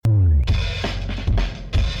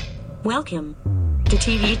Welcome to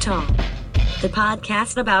TV Talk, the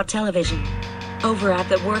podcast about television, over at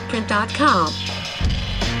theworkprint.com.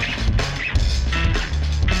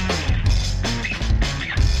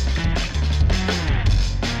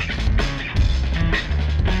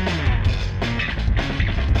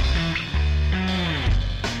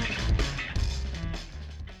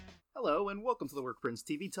 Hello, and welcome to the Workprints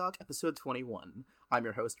TV Talk, episode 21. I'm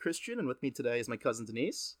your host, Christian, and with me today is my cousin,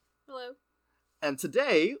 Denise. Hello. And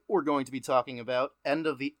today, we're going to be talking about End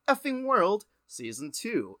of the Effing World, Season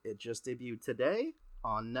 2. It just debuted today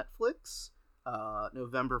on Netflix,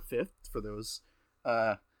 November 5th, for those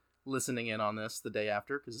listening in on this the day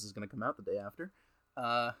after, because this is going to come out the day after.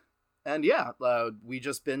 We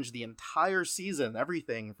just binged the entire season,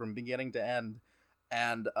 everything from beginning to end.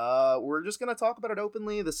 And we're just going to talk about it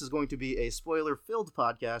openly. This is going to be a spoiler-filled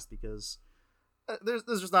podcast because there's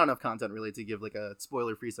just not enough content, really, to give like a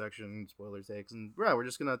spoiler-free section, spoiler takes. And yeah, we're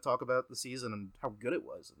just going to talk about the season and how good it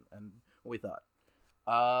was and what we thought.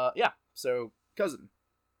 So, cousin,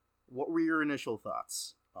 what were your initial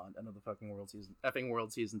thoughts on End of the Fucking World Season, Effing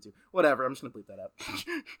World Season 2? Whatever, I'm just going to bleep that out.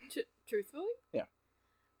 Truthfully? Yeah.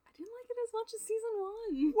 I didn't like it as much as Season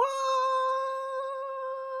 1. What?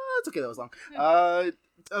 It's okay, that was long.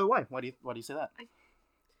 Why? Why do you say that?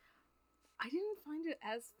 I didn't find it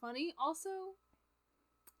as funny. Also,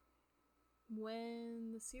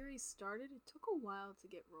 when the series started, it took a while to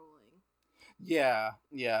get rolling. Yeah,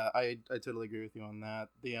 I totally agree with you on that.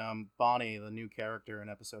 The Bonnie, the new character in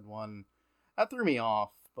episode 1, that threw me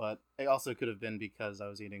off, but it also could have been because I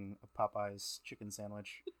was eating a Popeyes chicken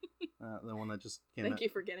sandwich. The one that just came Thank out. you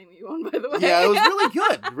for getting me one, by the way. Yeah, it was really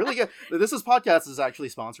good. Really good. This podcast is actually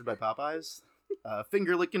sponsored by Popeyes.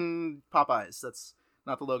 Finger licking Popeyes. That's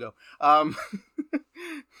not the logo. That's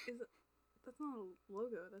not a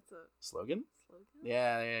logo, that's a Slogan?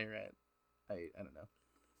 Yeah, you're right. I don't know.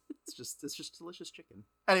 It's just delicious chicken.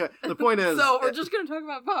 Anyway, the point is... So, we're just going to talk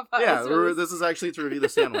about Popeyes. Yeah, this is actually to review the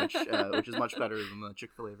sandwich, which is much better than the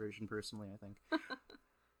Chick-fil-A version, personally, I think.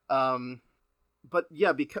 But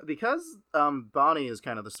yeah, because Bonnie is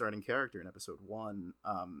kind of the starting character in episode 1,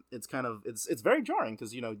 it's very jarring,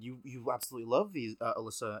 because, you know, you absolutely love these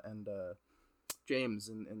Alyssa and James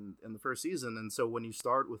in the first season, and so when you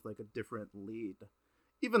start with, like, a different lead...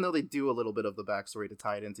 Even though they do a little bit of the backstory to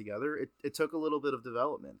tie it in together, it took a little bit of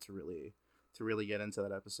development to really get into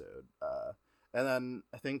that episode. And then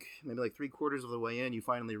I think maybe like 3/4 of the way in, you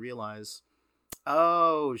finally realize,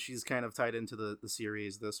 oh, she's kind of tied into the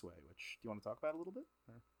series this way. Which, do you want to talk about a little bit?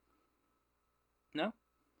 Or... No?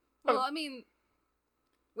 Well, I mean,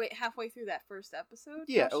 wait, halfway through that first episode?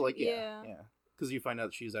 Yeah, Yeah. Because you find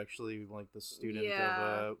out she's actually like the student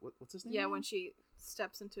of what's his name? Yeah, when she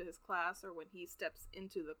steps into his class, or when he steps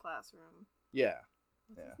into the classroom. Yeah.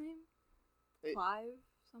 What's his name? Clive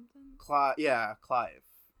something? Clive. Yeah.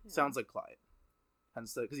 Sounds like Clyde.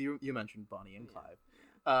 Hence, because you mentioned Bonnie and Clive.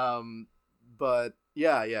 Yeah. But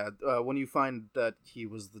when you find that he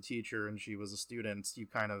was the teacher and she was a student, you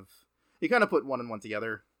kind of put one and one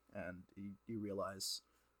together, and you realize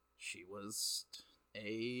she was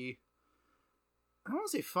I don't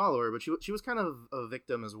want to say follower, but she was kind of a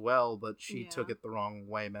victim as well, but she took it the wrong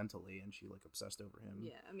way mentally, and she, like, obsessed over him.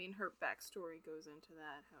 Yeah, I mean, her backstory goes into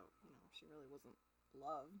that, how, you know, she really wasn't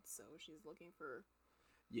loved, so she's looking for...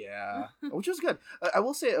 Yeah, which is good. I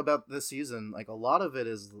will say about this season, like, a lot of it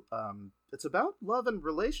is, it's about love and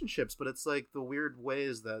relationships, but it's, like, the weird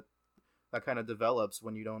ways that kind of develops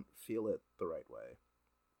when you don't feel it the right way.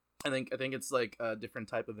 I think it's, like, a different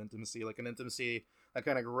type of intimacy, like an intimacy that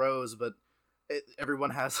kind of grows, but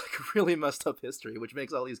everyone has like a really messed up history, which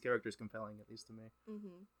makes all these characters compelling, at least to me.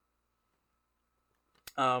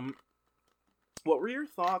 Mm-hmm. What were your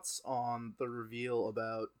thoughts on the reveal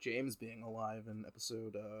about James being alive in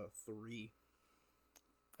episode 3?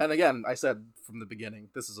 And again, I said from the beginning,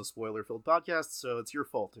 this is a spoiler-filled podcast, so it's your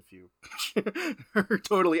fault if you are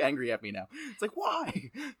totally angry at me now. It's like, why?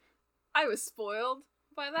 I was spoiled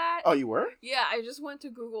by that. Oh, you were? Yeah, I just went to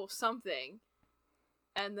Google something,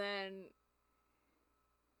 and then...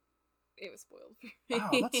 it was spoiled for me.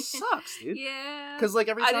 Oh, that sucks, dude. Yeah. Because, like,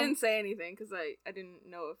 every time... I didn't say anything, because I didn't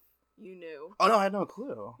know if you knew. Oh, no, I had no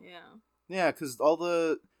clue. Yeah. Yeah, because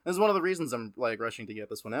this is one of the reasons I'm, like, rushing to get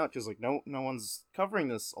this one out, because, like, no one's covering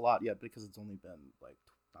this a lot yet, because it's only been, like,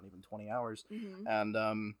 not even 20 hours. Mm-hmm.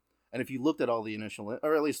 And if you looked at all the initial...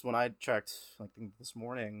 Or at least when I checked, I think this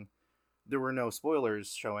morning... there were no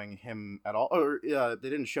spoilers showing him at all, or they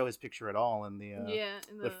didn't show his picture at all in the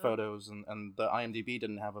the photos, and the IMDb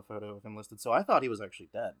didn't have a photo of him listed, so I thought he was actually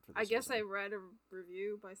dead. For this I guess season. I read a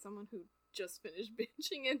review by someone who just finished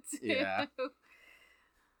binging it too. Yeah.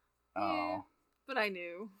 Oh. But I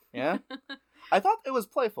knew. Yeah? I thought it was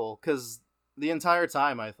playful, because the entire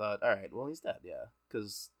time I thought, alright, well, he's dead, yeah.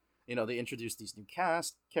 Because, they introduced these new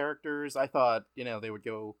cast characters. I thought, they would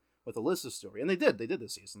go with Alyssa's story. And they did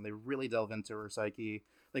this season. They really delve into her psyche.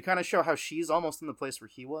 They kind of show how she's almost in the place where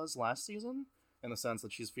he was last season, in the sense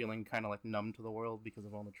that she's feeling kind of like numb to the world because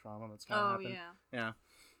of all the trauma that's kind of happened. Yeah.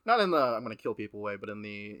 Not in the I'm going to kill people way, but in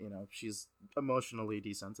the, she's emotionally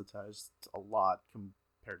desensitized a lot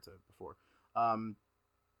compared to before.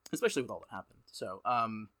 Especially with all that happened. So,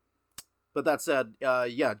 but that said,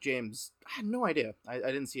 James, I had no idea. I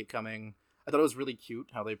didn't see it coming. I thought it was really cute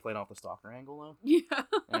how they played off the stalker angle, though.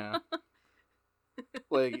 Yeah.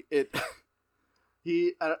 Like, how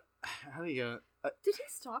do you... Did he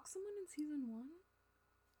stalk someone in season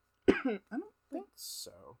 1? I don't think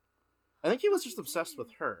so. I think he was just obsessed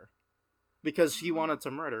with her. Because he wanted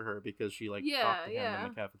to murder her because she, talked to him in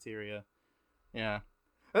the cafeteria. Yeah.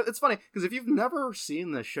 It's funny, because if you've never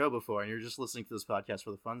seen this show before and you're just listening to this podcast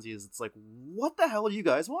for the funsies, it's like, what the hell are you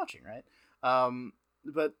guys watching, right?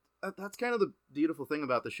 But that's kind of the beautiful thing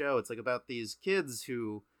about the show. It's like about these kids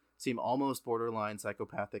who seem almost borderline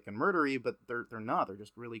psychopathic and murdery, but they're not. They're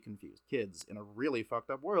just really confused kids in a really fucked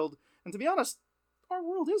up world. And to be honest, our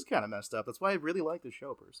world is kind of messed up. That's why I really like the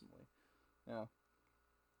show, personally. Yeah.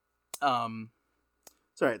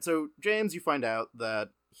 So James, you find out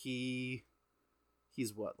that he's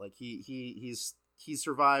what? Like, he's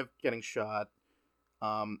survived getting shot.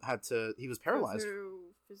 He was paralyzed.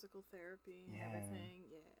 Through physical therapy and everything.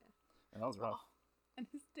 Yeah. And that was rough. And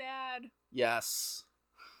his dad. Yes.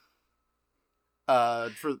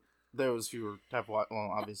 For those who have watched,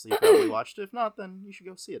 well, obviously you probably watched it. If not, then you should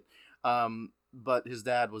go see it. But his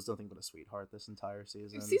dad was nothing but a sweetheart this entire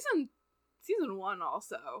season. Season 1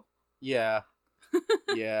 also. Yeah.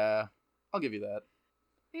 Yeah. I'll give you that.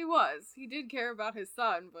 He was. He did care about his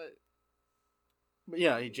son, but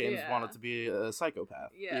yeah, James wanted to be a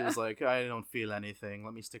psychopath. Yeah. He was like, I don't feel anything.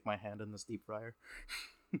 Let me stick my hand in this deep fryer.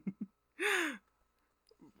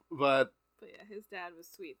 But yeah, his dad was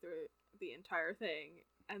sweet through the entire thing,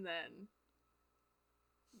 and then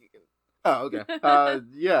you can... Oh, okay.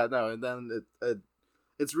 And then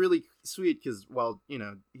it's really sweet because while,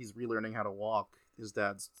 he's relearning how to walk, his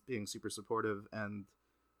dad's being super supportive, and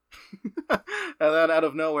and then out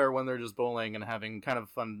of nowhere, when they're just bowling and having kind of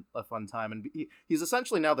a fun time, and he's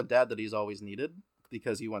essentially now the dad that he's always needed,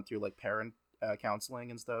 because he went through like parent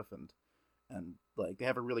counseling and stuff, and like they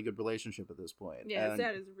have a really good relationship at this point. Yeah, and his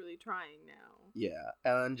dad is really trying now. Yeah,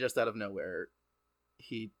 and then just out of nowhere,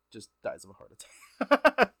 he just dies of a heart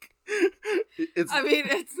attack. It's not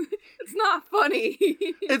funny.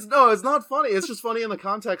 It's not funny. It's just funny in the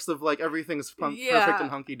context of like everything's perfect and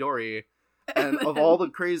hunky dory. And of all the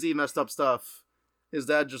crazy, messed up stuff, his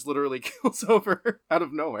dad just literally kills over out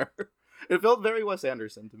of nowhere. It felt very Wes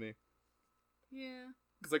Anderson to me. Yeah.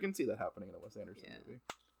 Because I can see that happening in a Wes Anderson movie.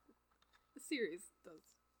 The series does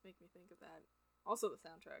make me think of that. Also, the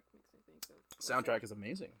soundtrack makes me think of... Soundtrack is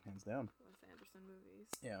amazing, hands down. Wes Anderson movies.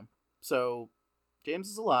 Yeah. So, James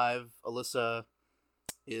is alive. Alyssa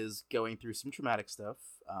is going through some traumatic stuff.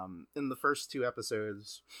 In the first 2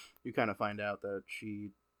 episodes, you kind of find out that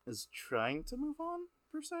she is trying to move on,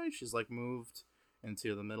 per se. She's like moved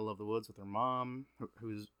into the middle of the woods with her mom,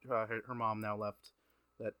 who's her mom now left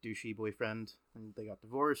that douchey boyfriend, and they got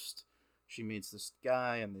divorced. She meets this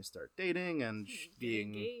guy and they start dating, and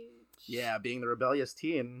being the rebellious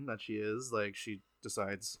teen that she is, like, she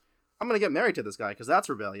decides, I'm gonna get married to this guy because that's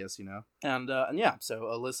rebellious, And so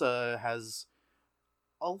Alyssa has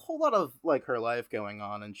a whole lot of like her life going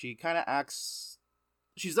on, and she kind of acts.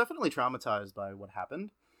 She's definitely traumatized by what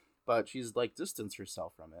happened, but she's like distanced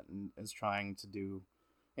herself from it and is trying to do,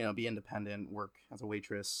 be independent, work as a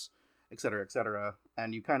waitress, etc., etc.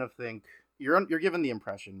 And you kind of think you're given the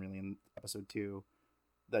impression, really, in episode 2,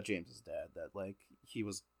 that James is dead, that like he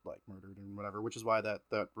was like murdered and whatever, which is why that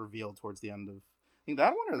reveal towards the end of, I think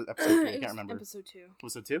that one or episode 3, I can't remember. Episode 2.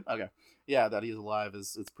 Episode 2? Okay. Yeah, that he's alive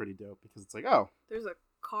it's pretty dope, because it's like, oh, there's a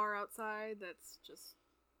car outside that's just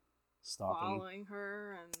stalking, following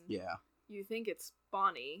her, and you think it's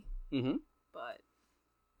Bonnie, but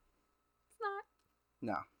it's not.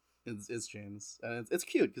 No, it's James, and it's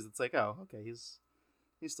cute because it's like, oh, okay, he's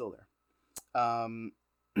still there.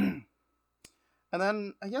 And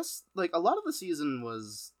then I guess like a lot of the season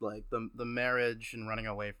was like the marriage and running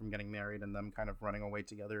away from getting married, and them kind of running away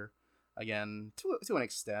together again to an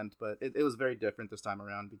extent, but it was very different this time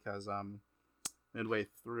around because midway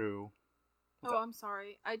through. I'm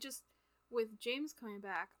sorry. With James coming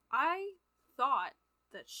back, I thought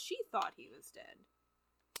that she thought he was dead.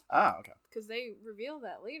 Ah, okay. Because they reveal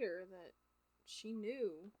that later, that she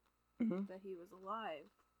knew that he was alive.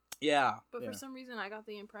 Yeah. But for some reason, I got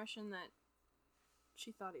the impression that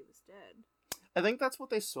she thought he was dead. I think that's what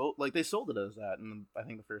they sold. Like, they sold it as that, and I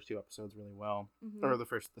think the first 2 episodes really well, or the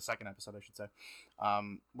second episode, I should say,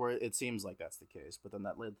 where it seems like that's the case. But then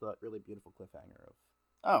that led to that really beautiful cliffhanger of,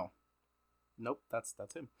 oh, nope, that's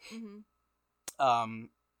him.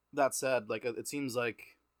 That said, like, it seems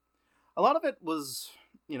like a lot of it was,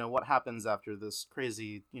 what happens after this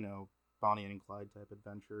crazy, Bonnie and Clyde type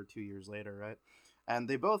adventure 2 years later, right? And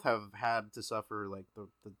they both have had to suffer like the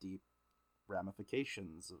deep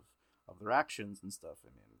ramifications of their actions and stuff. I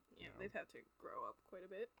mean, they've had to grow up quite a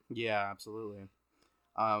bit. Yeah, absolutely.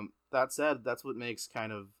 That said, that's what makes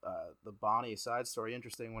kind of the Bonnie side story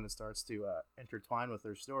interesting when it starts to intertwine with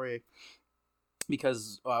their story,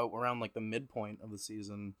 because around like the midpoint of the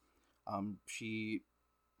season,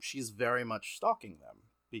 she's very much stalking them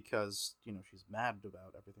because she's mad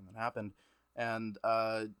about everything that happened, and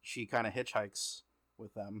she kind of hitchhikes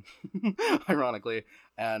with them, ironically,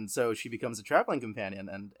 and so she becomes a traveling companion,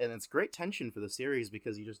 and it's great tension for the series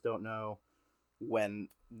because you just don't know when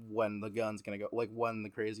the gun's gonna go, like when the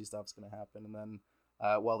crazy stuff's gonna happen, and then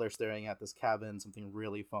while they're staring at this cabin, something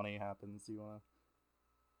really funny happens. Do you want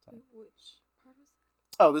to? Which part was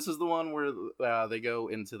that? Oh, this is the one where they go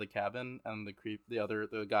into the cabin and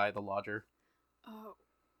the guy, the lodger. Oh.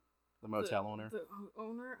 The motel owner. The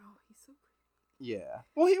owner? Oh, he's so creepy. Yeah.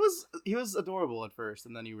 Well, he was adorable at first,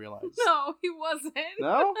 and then you realize. No, he wasn't.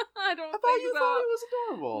 No? I don't I thought think you so. thought he was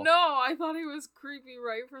adorable. No, I thought he was creepy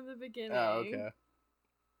right from the beginning. Oh, okay.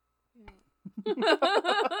 Yeah.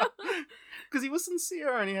 Because he was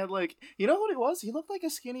sincere, and he had like, you know what it was? He looked like a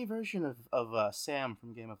skinny version of Sam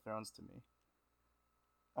from Game of Thrones to me.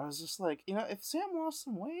 I was just like, if Sam lost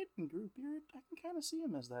some weight and grew a beard, I can kind of see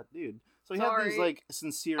him as that dude. So he had these like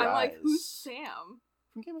sincere eyes. I'm like, who's Sam?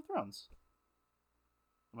 From Game of Thrones.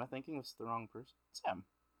 Am I thinking of the wrong person? Sam.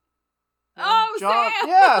 Oh, John. Sam!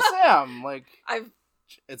 Yeah, Sam. Like,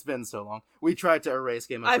 it's been so long. We tried to erase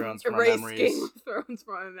Game of Thrones from our memories. Game of Thrones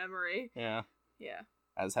from our memory. Yeah. Yeah.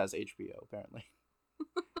 As has HBO, apparently.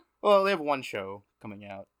 Well, they have one show coming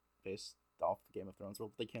out based off the Game of Thrones.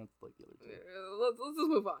 Well, they can't like the other two. Let's just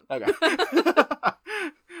move on. Okay.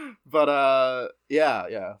 But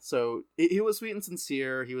yeah. So he was sweet and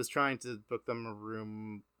sincere. He was trying to book them a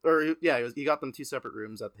room, or he got them 2 separate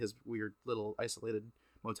rooms at his weird little isolated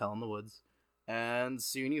motel in the woods. And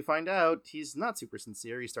soon you find out he's not super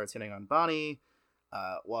sincere. He starts hitting on Bonnie,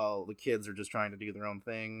 while the kids are just trying to do their own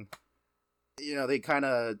thing. They kind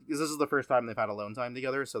of, because this is the first time they've had alone time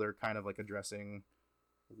together, so they're kind of like addressing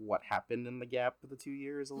what happened in the gap of the 2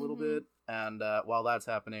 years a little bit. And while that's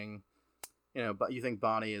happening, but you think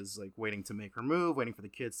Bonnie is like waiting to make her move, waiting for the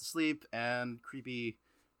kids to sleep, and creepy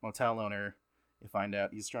motel owner, you find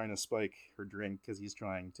out he's trying to spike her drink because he's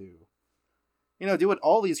trying to, do what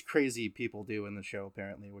all these crazy people do in the show,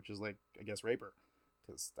 apparently, which is like, I guess, rape her,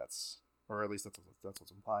 because or at least that's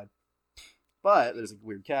what's implied. But there's a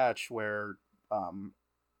weird catch where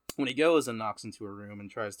when he goes and knocks into her room and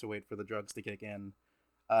tries to wait for the drugs to kick in,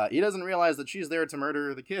 he doesn't realize that she's there to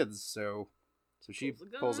murder the kids, so she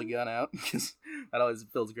pulls a gun out, because that always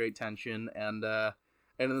builds great tension, and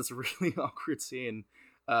in this really awkward scene,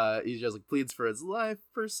 he just like pleads for his life,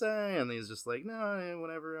 per se, and he's just like, no,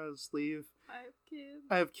 whatever, I'll just leave.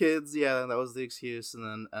 I have kids, yeah, that was the excuse, and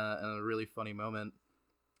then in a really funny moment,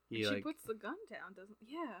 she puts the gun down, doesn't?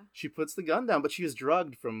 Yeah. She puts the gun down, but she was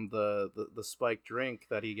drugged from the spiked drink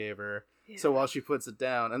that he gave her. Yeah. So while she puts it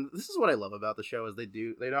down, and this is what I love about the show, is they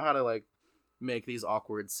know how to like make these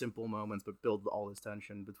awkward, simple moments, but build all this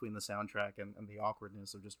tension between the soundtrack and the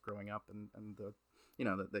awkwardness of just growing up and the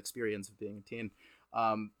the experience of being a teen.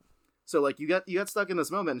 So like you got stuck in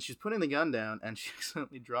this moment, and she's putting the gun down, and she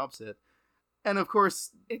accidentally drops it, and of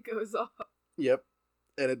course it goes off. Yep,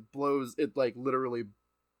 and it blows. It like literally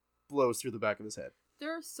blows through the back of his head.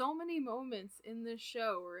 There are so many moments in this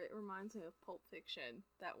show where it reminds me of Pulp Fiction.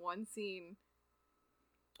 That one scene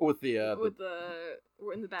with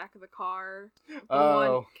we're in the back of the car. The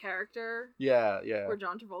one character. Yeah. Where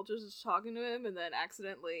John Travolta's just talking to him and then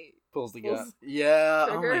accidentally pulls the gun. Yeah.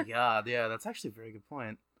 Trigger. Oh my god. Yeah, that's actually a very good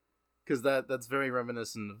point. Because that's very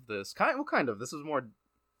reminiscent of this. Kind of. This was more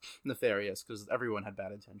nefarious because everyone had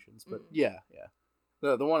bad intentions. But yeah.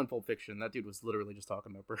 The one in Pulp Fiction, that dude was literally just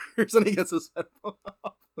talking about burgers and he gets his head blown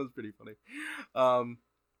off. That was pretty funny.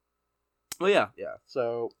 Well, yeah.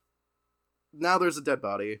 So now there's a dead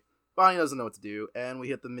body. Bonnie doesn't know what to do, and we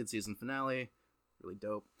hit the mid-season finale. Really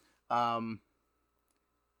dope. How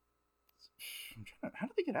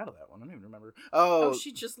did they get out of that one? I don't even remember. Oh,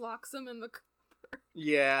 she just locks him in the car.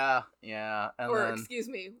 Yeah, and excuse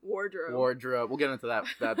me, wardrobe. Wardrobe. We'll get into that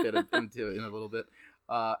bit in a little bit.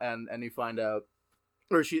 And you find out,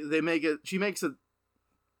 or she makes it.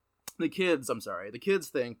 The kids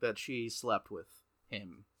think that she slept with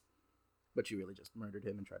him, but she really just murdered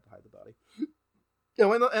him and tried to hide the body.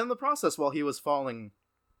 In the process, while he was falling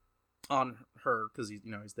on her, because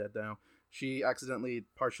he's dead now, she accidentally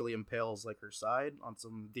partially impales like her side on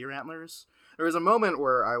some deer antlers. There was a moment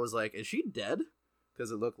where I was like, "Is she dead?" Because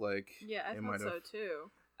it looked like I thought so too,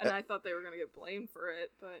 and I thought they were gonna get blamed for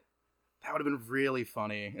it, but that would have been really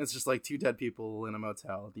funny. It's just like two dead people in a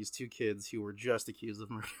motel. These two kids who were just accused of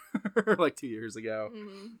murder like 2 years ago.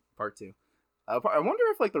 Mm-hmm. Part 2. I wonder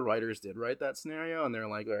if like the writers did write that scenario and they're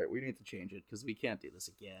like, all right, we need to change it because we can't do this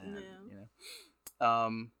again. Yeah.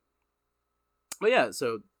 But yeah,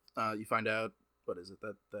 so you find out, what is it,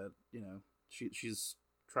 that she's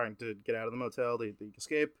trying to get out of the motel. They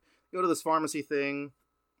escape, go to this pharmacy thing.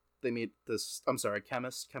 They meet this,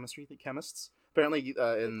 chemists. Apparently,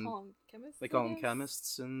 they call them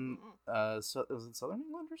chemists in was it Southern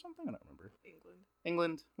England or something? I don't remember.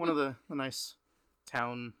 England, one of the nice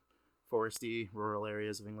town, foresty, rural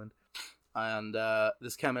areas of England. And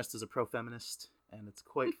this chemist is a pro-feminist, and it's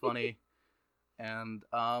quite funny. And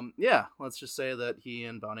let's just say that he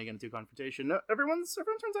and Bonnie get into a confrontation. No, everyone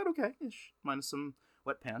turns out okay-ish, minus some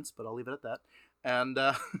wet pants, but I'll leave it at that.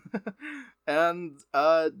 And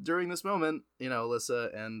during this moment,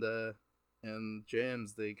 Alyssa and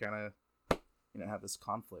James, they kind of have this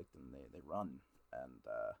conflict, and they run, and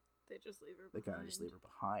they just leave her behind. They kind of just leave her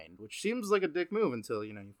behind, which seems like a dick move until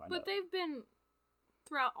you find out. But they've been,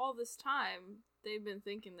 throughout all this time, they've been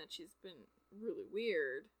thinking that she's been really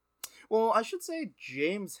weird. Well, I should say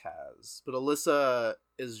James has, but Alyssa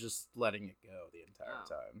is just letting it go the entire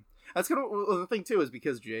time. That's kind of the thing too, is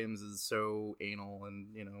because James is so anal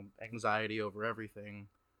and anxiety over everything.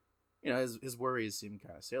 His worries seem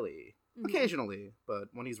kind of silly occasionally, but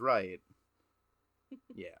when he's right,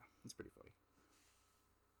 yeah, it's pretty funny.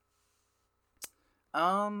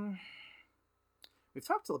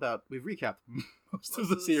 We've recapped most of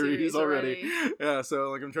the series already. Yeah,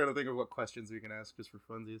 so like I'm trying to think of what questions we can ask just for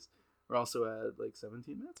funsies. We're also at like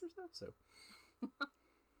 17 minutes or so.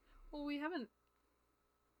 Well, we're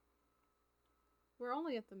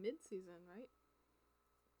only at the mid-season, right?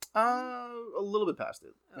 A little bit past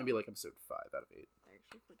it. Oh. Maybe like episode 5 out of 8. I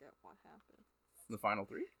actually forget what happened. The final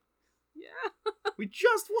 3? Yeah. We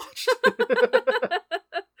just watched it.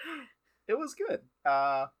 It was good.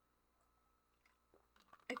 I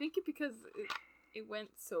think because it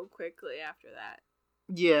went so quickly after that.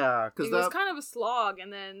 Yeah, because it was kind of a slog,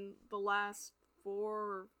 and then the last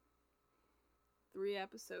 3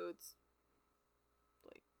 episodes,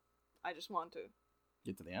 like, I just want to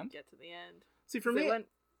get to the end. See, for me, it went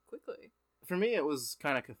quickly. For me, it was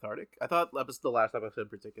kind of cathartic. I thought the last episode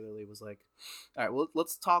particularly was like, all right, well,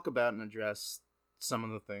 let's talk about and address some of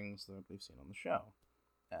the things that we've seen on the show.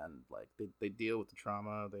 And, like, they deal with the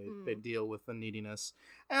trauma, they deal with the neediness,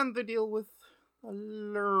 and they deal with the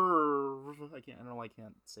love. I don't know, I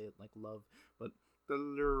can't say it like love, but the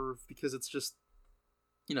love, because it's just,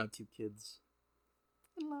 2 kids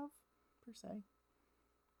in love, per se.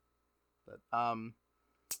 But, I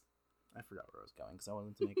forgot where I was going, because I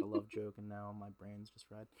wanted to make a love joke, and now my brain's just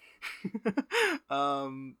fried.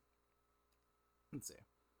 Let's see.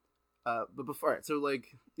 But before, alright, so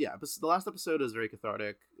like, yeah, the last episode is very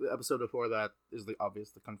cathartic. The episode before that is the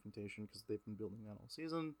confrontation, because they've been building that all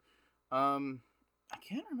season. I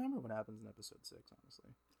can't remember what happens in episode 6,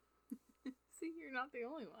 honestly. See, you're not the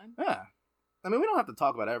only one. Yeah. I mean, we don't have to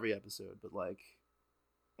talk about every episode, but like,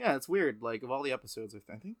 yeah, it's weird. Like, of all the episodes, I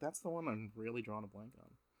think that's the one I'm really drawing a blank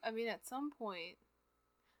on. I mean, at some point,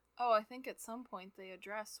 I think at some point they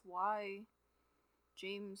address why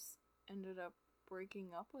James ended up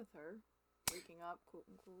breaking up with her. Breaking up, quote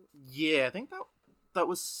unquote. Yeah, I think that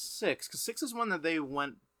was 6, because 6 is one that they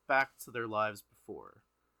went back to their lives before,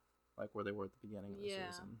 like where they were at the beginning of the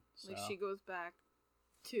season. So. Like she goes back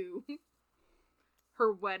to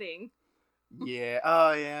her wedding. Yeah.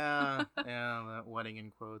 Oh, yeah. Yeah, that wedding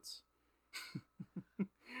in quotes.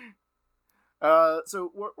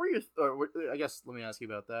 So what were your? I guess let me ask you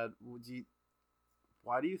about that.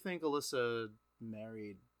 Why do you think Alyssa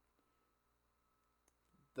married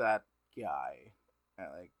that guy?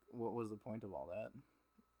 Like, what was the point of all that?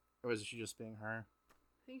 Or was she just being her?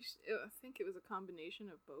 I think it was a combination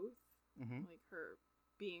of both. Mm-hmm. Like her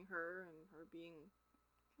being her and her being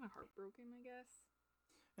kind of heartbroken, I guess.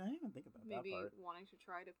 I didn't even think about that part. Maybe wanting to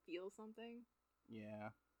try to feel something.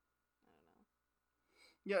 Yeah. I don't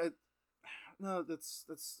know. Yeah. No, that's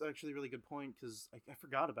actually a really good point, because I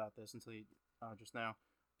forgot about this until just now.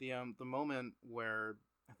 The moment where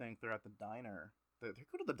I think they're at the diner. They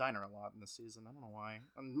go to the diner a lot in this season. I don't know why.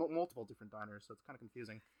 Multiple different diners, so it's kind of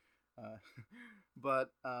confusing.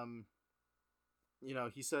 But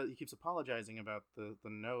he keeps apologizing about the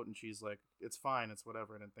note, and she's like, "It's fine, it's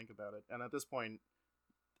whatever. I didn't think about it." And at this point,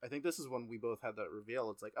 I think this is when we both had that reveal.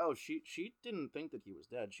 It's like, oh, she didn't think that he was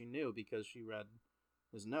dead. She knew because she read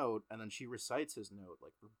his note, and then she recites his note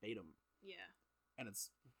like verbatim. Yeah. And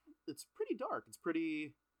it's pretty dark. It's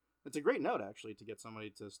a great note actually to get somebody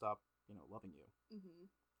to stop, loving you.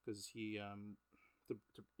 Because he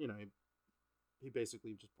he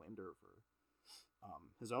basically just blamed her for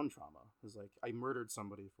his own trauma. He's like, I murdered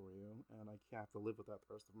somebody for you, and I have to live with that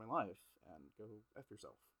the rest of my life, and go F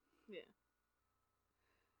yourself. Yeah.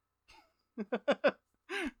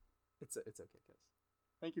 It's okay, guys.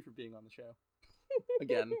 Thank you for being on the show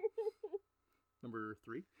again. Number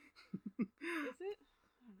 3. Is it?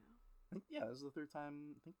 I don't know. Yeah, this is the third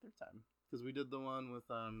time. Because we did the one with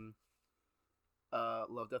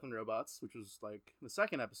Love, Death, and Robots, which was like the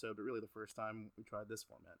second episode, but really the first time we tried this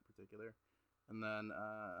format in particular. And then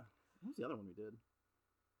what was the other one we did?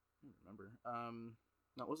 I don't remember.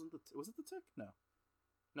 No, was it the Tick? No.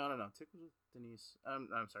 Tick was with Denise. I'm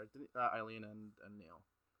sorry, Eileen and Neil.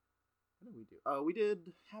 What did we do? Oh, we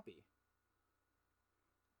did Happy.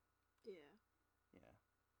 Yeah. Yeah.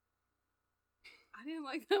 I didn't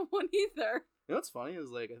like that one either. You know what's funny is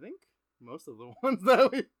like I think most of the ones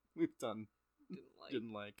that we've done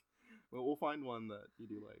didn't like. Well, we'll find one that you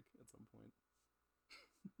do like at some point.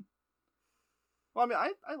 Well, I mean,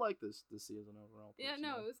 I like this season overall. Yeah,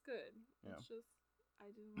 no, it was good. Yeah. It's just I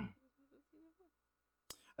didn't like it.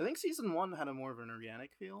 I think season 1 had a more of an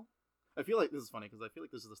organic feel. I feel like this is funny because I feel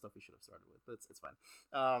like this is the stuff we should have started with, but it's fine.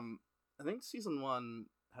 I think season 1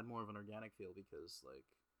 had more of an organic feel because like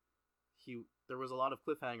there was a lot of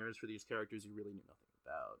cliffhangers for these characters you really knew nothing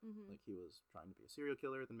about. Like he was trying to be a serial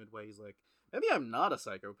killer. Then midway, he's like, maybe I'm not a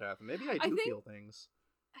psychopath. Maybe I do feel things.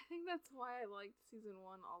 I think that's why I liked season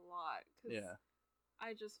 1 a lot. Cause yeah.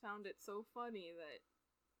 I just found it so funny that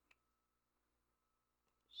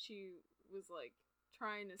she was like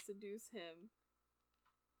trying to seduce him,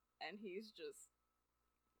 and he's just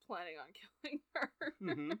planning on killing her.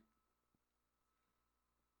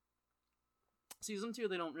 Season 2,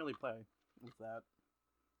 they don't really play with that.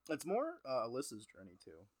 It's more Alyssa's journey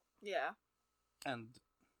too. Yeah. And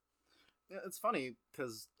it's funny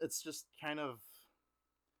because it's just kind of.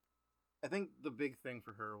 I think the big thing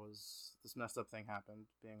for her was this messed up thing happened,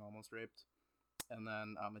 being almost raped, and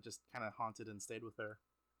then it just kind of haunted and stayed with her.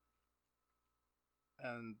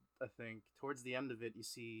 And I think towards the end of it, you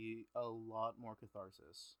see a lot more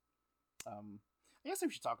catharsis. I guess we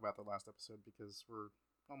should talk about the last episode because we're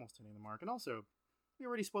almost hitting the mark, and also we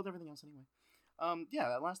already spoiled everything else anyway. Yeah,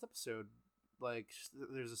 that last episode, like,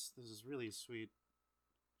 there's this really sweet.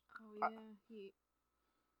 Oh yeah, he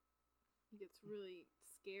gets really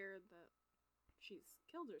scared that she's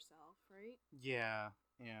killed herself, right? Yeah,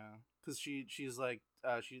 because she's like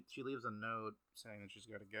she leaves a note saying that she's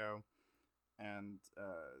got to go and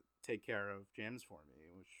take care of James for me,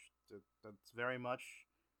 which that's very much.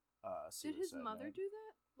 Did his mother do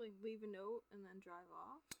that? Like leave a note and then drive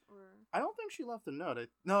off, or? I don't think she left a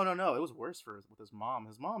note. No. It was worse with his mom.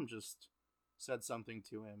 His mom just said something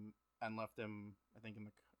to him and left him. I think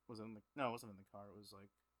it wasn't in the car. It was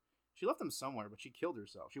like. She left him somewhere, but she killed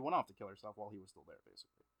herself. She went off to kill herself while he was still there,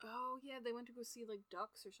 basically. Oh, yeah, they went to go see, like,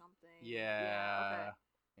 ducks or something. Yeah. Okay.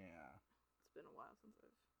 Yeah. It's been a while since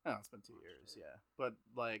I've... Oh, it's been 2 years, yeah. But,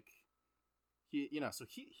 like, so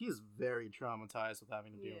he's very traumatized with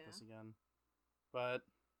having to deal with this again. But,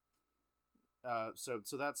 so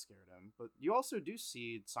that scared him. But you also do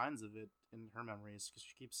see signs of it in her memories, because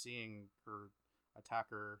she keeps seeing her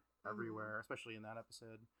attacker everywhere, especially in that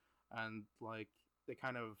episode. And, like, they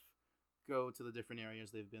kind of go to the different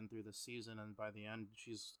areas they've been through this season, and by the end,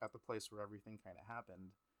 she's at the place where everything kind of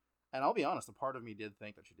happened. And I'll be honest, a part of me did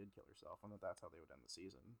think that she did kill herself, and that's how they would end the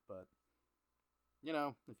season. But,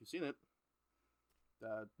 if you've seen it,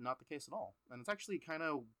 not the case at all. And it's actually kind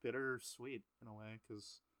of bittersweet in a way,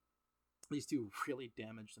 because these two really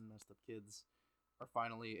damaged and messed up kids are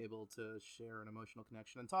finally able to share an emotional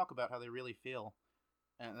connection and talk about how they really feel.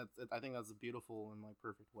 And I think that's a beautiful and like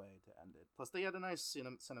perfect way to end it. Plus, they had a nice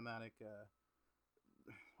cinematic,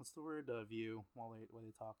 what's the word? View while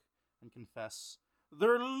they talk and confess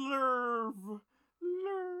their love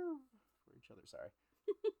for each other. Sorry,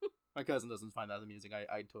 my cousin doesn't find that amusing.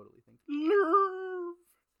 I totally think love.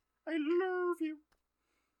 I love you.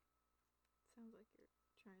 Sounds like you're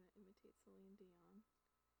trying to imitate Celine Dion.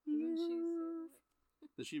 Doesn't she say that?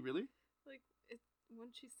 Does she really? Like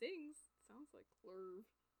when she sings. sounds like Lurv.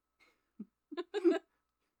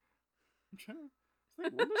 I'm trying to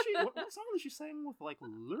think. What song does she sing with like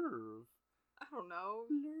Lurv? I don't know.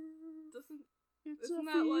 Lurv. Isn't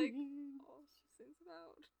that like all she sings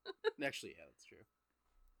about? Actually, yeah, that's true.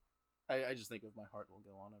 I just think of My Heart Will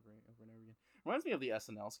Go On over and over again. Reminds me of the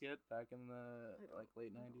SNL skit back in the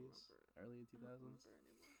late 90s, early 2000s.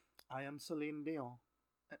 I am Celine Dion.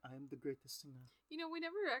 I am the greatest singer. You know, we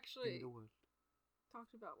never actually in the world.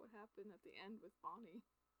 Talked about what happened at the end with Bonnie.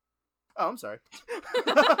 Oh, I'm sorry.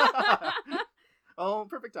 Oh,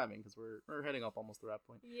 perfect timing because we're heading up almost to that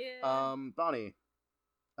point. Yeah. Bonnie.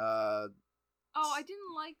 Oh, I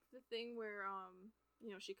didn't like the thing where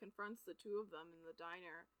she confronts the two of them in the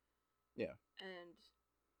diner. Yeah. And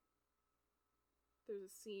there's a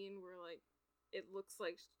scene where like it looks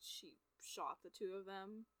like she shot the two of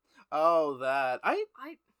them. Oh, that I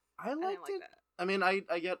liked didn't like it. That. I mean, I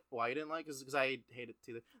get why you didn't like it because I hate it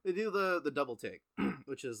too. They do the double take,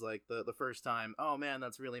 which is like the first time. Oh man,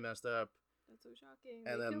 that's really messed up. That's so shocking.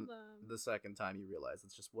 And they then killed them. The second time you realize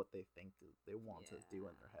it's just what they think they want to do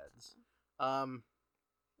in their heads.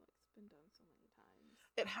 It's been done so many times.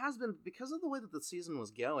 It has been because of the way that the season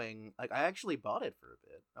was going. Like I actually bought it for a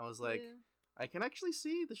bit. I was like, I can actually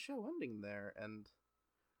see the show ending there, and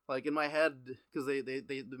like in my head because they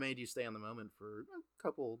made you stay on the moment for a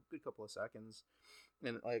good couple of seconds,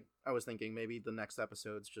 and like I was thinking maybe the next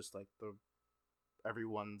episode's just like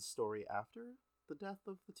everyone's story after the death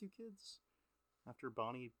of the two kids, after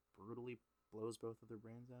Bonnie brutally blows both of their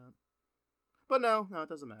brains out. But no, it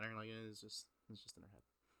doesn't matter. Like it's just in her head.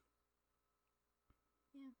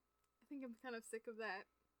 Yeah, I think I'm kind of sick of that.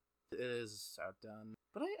 It is outdone,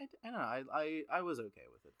 but I don't know. I was okay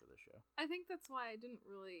with it for this show. I think that's why I didn't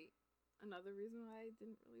really. Another reason why I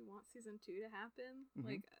didn't really want season 2 to happen. Mm-hmm.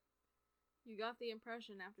 Like, you got the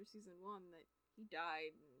impression after season 1 that he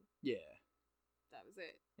died. And yeah, that was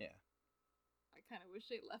it. Yeah, I kind of wish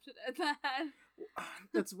they left it at that.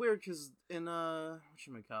 That's weird because in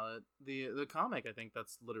whatchamacallit, the comic, I think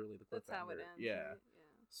that's literally the cliffhanger. That's how it ends. Yeah. Right?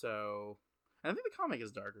 Yeah. So, and I think the comic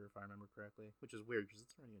is darker if I remember correctly, which is weird because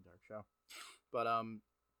it's already a dark show.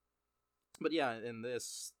 But yeah, in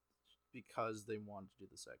this, because they wanted to do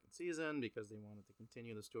the second season, because they wanted to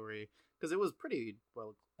continue the story, because it was pretty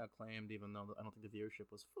well acclaimed, even though I don't think the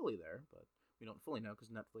viewership was fully there, but we don't fully know because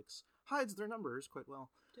Netflix hides their numbers quite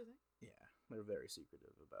well. Do they? Yeah, they're very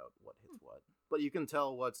secretive about what hits what. But you can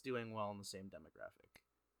tell what's doing well in the same demographic.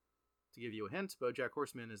 To give you a hint, BoJack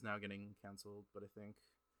Horseman is now getting canceled, but I think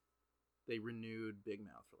they renewed Big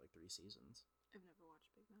Mouth for like 3 seasons. I've never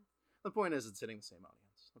watched Big Mouth. The point is, it's hitting the same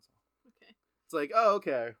audience. That's all. Okay. It's like, oh,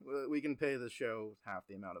 okay, we can pay the show half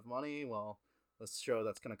the amount of money. Well, let's show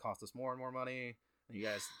that's going to cost us more and more money. And you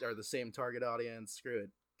guys are the same target audience. Screw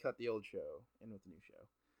it. Cut the old show in with the new show.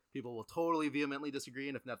 People will totally vehemently disagree,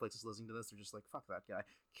 and if Netflix is listening to this, they're just like, fuck that guy.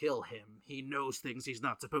 Kill him. He knows things he's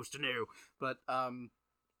not supposed to know. But I'm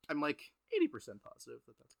like 80% positive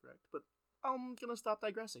that that's correct. But I'm going to stop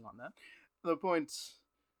digressing on that. The point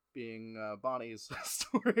being Bonnie's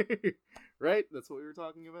story, right? That's what we were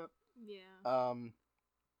talking about? Yeah.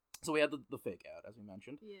 So we had the fake out, as we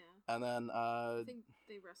mentioned. Yeah. And then I think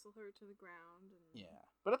they wrestle her to the ground. And... Yeah.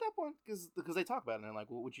 But at that point, because they talk about it, and they're like,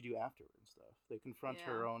 what would you do after and stuff? They confront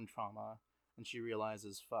her own trauma, and she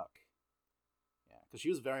realizes, fuck. Yeah. Because she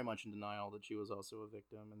was very much in denial that she was also a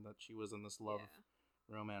victim, and that she was in this love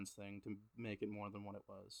romance thing to make it more than what it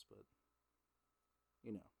was. But,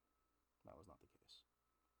 that was not the case.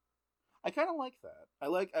 I kind of like that. I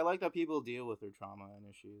like that people deal with their trauma and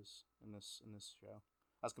issues in this show,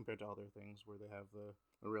 as compared to other things where they have the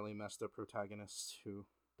really messed up protagonist who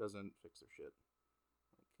doesn't fix their shit,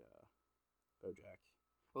 like BoJack.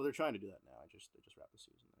 Well, they're trying to do that now. I just wrapped the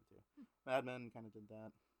season there too. Mad Men kind of did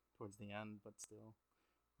that towards the end, but still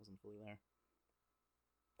wasn't fully there.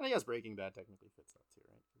 And I guess Breaking Bad technically fits that too,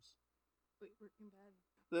 right? Wait, Breaking Bad.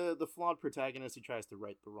 The flawed protagonist who tries to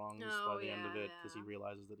right the wrongs by the end of it because he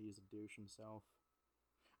realizes that he's a douche himself.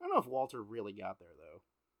 I don't know if Walter really got there though.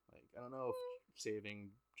 Like I don't know if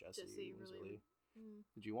saving Jesse was really.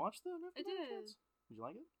 Did you watch the Netflix? I did. Did you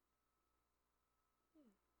like it?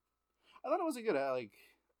 Yeah. I thought it was a good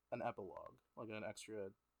an epilogue, like an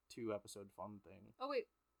extra 2-episode fun thing. Oh wait,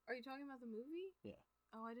 are you talking about the movie? Yeah.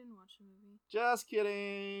 Oh, I didn't watch the movie. Just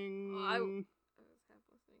kidding. Oh, I was half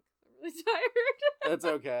listening because I'm really tired. That's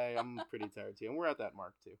okay. I'm pretty tired too, and we're at that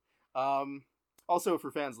mark too. Also,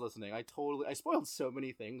 for fans listening, I spoiled so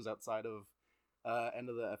many things outside of End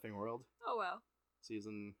of the Effing World. Oh well.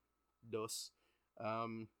 Season 2.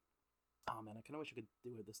 Oh man, I kind of wish I could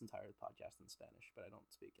do this entire podcast in Spanish, but I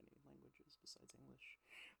don't speak any languages besides English.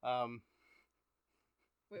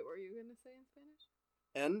 Wait, what were you gonna say in Spanish?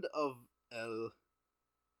 End of el...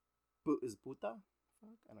 Is puta?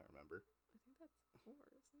 Fuck, I don't remember. I think that's four,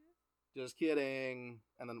 isn't it? Just kidding.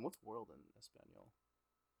 And then what's world in Espanol?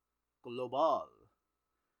 Global.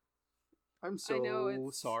 I'm so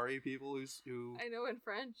sorry, people who... I know in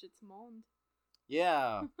French it's monde.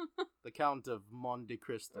 Yeah. The Count of Monte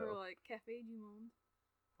Cristo. Or like Café du Monde.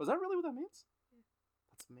 Was that really what that means? Yeah.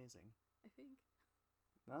 That's amazing. I think.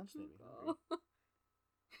 That just made me hungry.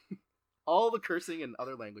 All the cursing in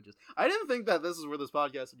other languages. I didn't think that this is where this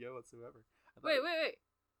podcast would go whatsoever. Wait.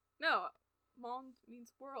 No. Monde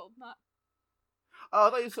means world, not... Oh,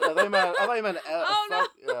 I thought you meant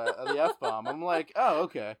the F-bomb. I'm like, oh,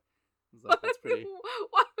 okay. I was like, that's pretty...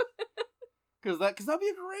 Because that'd be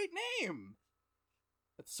a great name.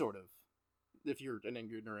 It's sort of. If you're an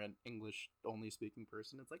ignorant English-only speaking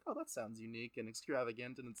person, it's like, oh, that sounds unique and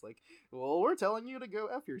extravagant, and it's like, well, we're telling you to go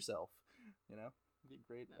F yourself. You know? It'd be a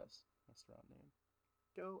great restaurant name.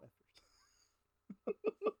 Go F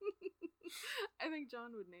yourself. I think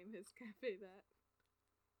John would name his cafe that.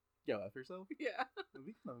 Go F yourself? Yeah. It'd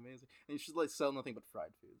be kind of amazing. And you should, like, sell nothing but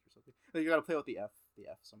fried foods or something. You gotta play with the F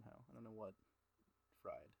somehow. I don't know what.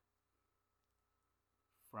 Fried.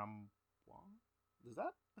 Framboise? Is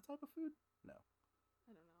that a type of food? No.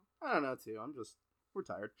 I don't know too. We're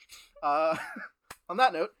tired. On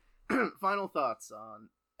that note, final thoughts on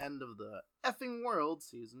End of the Effing World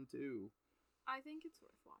Season 2. I think it's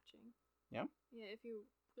worth watching. Yeah? Yeah, if you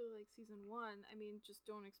really like Season 1, I mean, just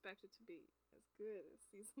don't expect it to be as good as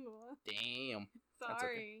Season 1. Damn. Sorry.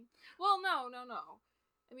 Okay. Well, no.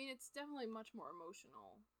 I mean, it's definitely much more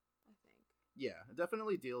emotional, I think. Yeah, it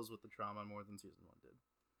definitely deals with the trauma more than Season 1 did.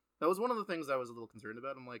 That was one of the things I was a little concerned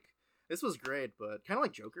about. I'm like, this was great, but kind of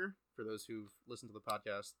like Joker, for those who've listened to the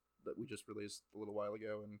podcast that we just released a little while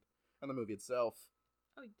ago, and the movie itself.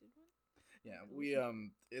 Oh, you did one? Yeah,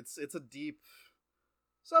 it's a deep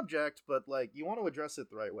subject, but like you want to address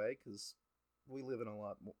it the right way because we live in a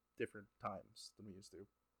lot more different times than we used to.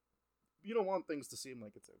 You don't want things to seem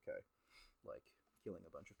like it's okay, like killing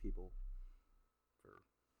a bunch of people for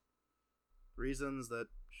reasons that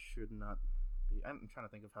should not be. I'm trying to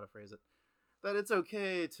think of how to phrase it. That it's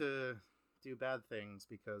okay to do bad things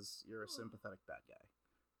because you're a sympathetic bad guy.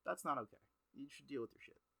 That's not okay. You should deal with your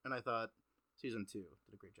shit. And I thought Season 2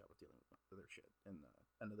 did a great job of dealing with their shit in the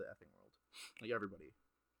End of the Effing World. Like, everybody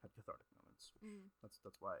had cathartic moments.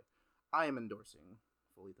 That's why I am endorsing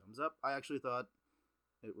fully thumbs up. I actually thought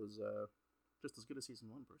it was just as good as Season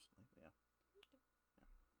 1, personally. Yeah.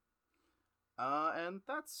 And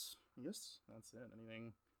that's it.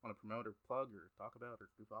 Anything want to promote or plug or talk about or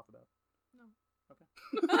goof off about? No. Okay.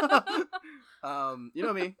 You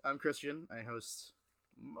know me. I'm Christian. I host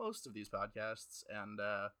most of these podcasts, and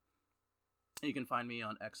you can find me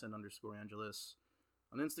on @XN_Angelus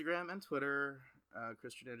on Instagram and Twitter.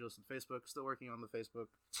 Christian Angelus on Facebook. Still working on the Facebook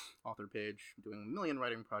author page. Doing a million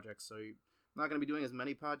writing projects, so I'm not going to be doing as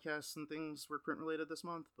many podcasts and things work print related this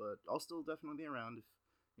month, but I'll still definitely be around if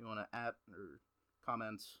you want to @ or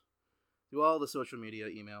comment. Do all the social media,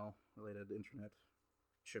 email related, internet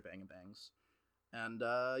shebang and bangs. And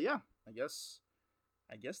yeah, I guess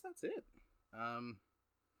that's it.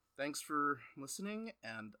 Thanks for listening,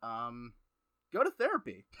 and go to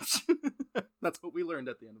therapy. That's what we learned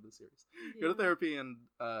at the end of the series. Yeah. Go to therapy and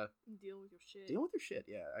deal with your shit. Deal with your shit,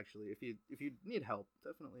 yeah. Actually, if you need help,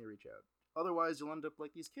 definitely reach out. Otherwise, you'll end up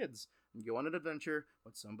like these kids and go on an adventure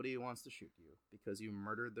with somebody who wants to shoot you because you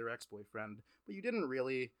murdered their ex-boyfriend, but you didn't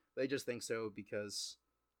really. They just think so because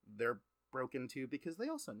they're broken too, because they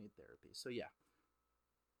also need therapy. So yeah,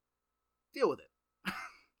 deal with it.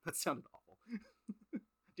 That sounded awful.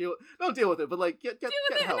 Don't deal with it, but like get help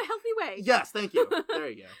in a healthy way. Yes, thank you. There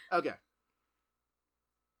you go. Okay.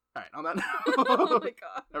 All right. On that note, oh my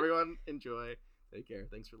god. Everyone, enjoy. Take care.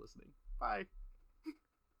 Thanks for listening. Bye.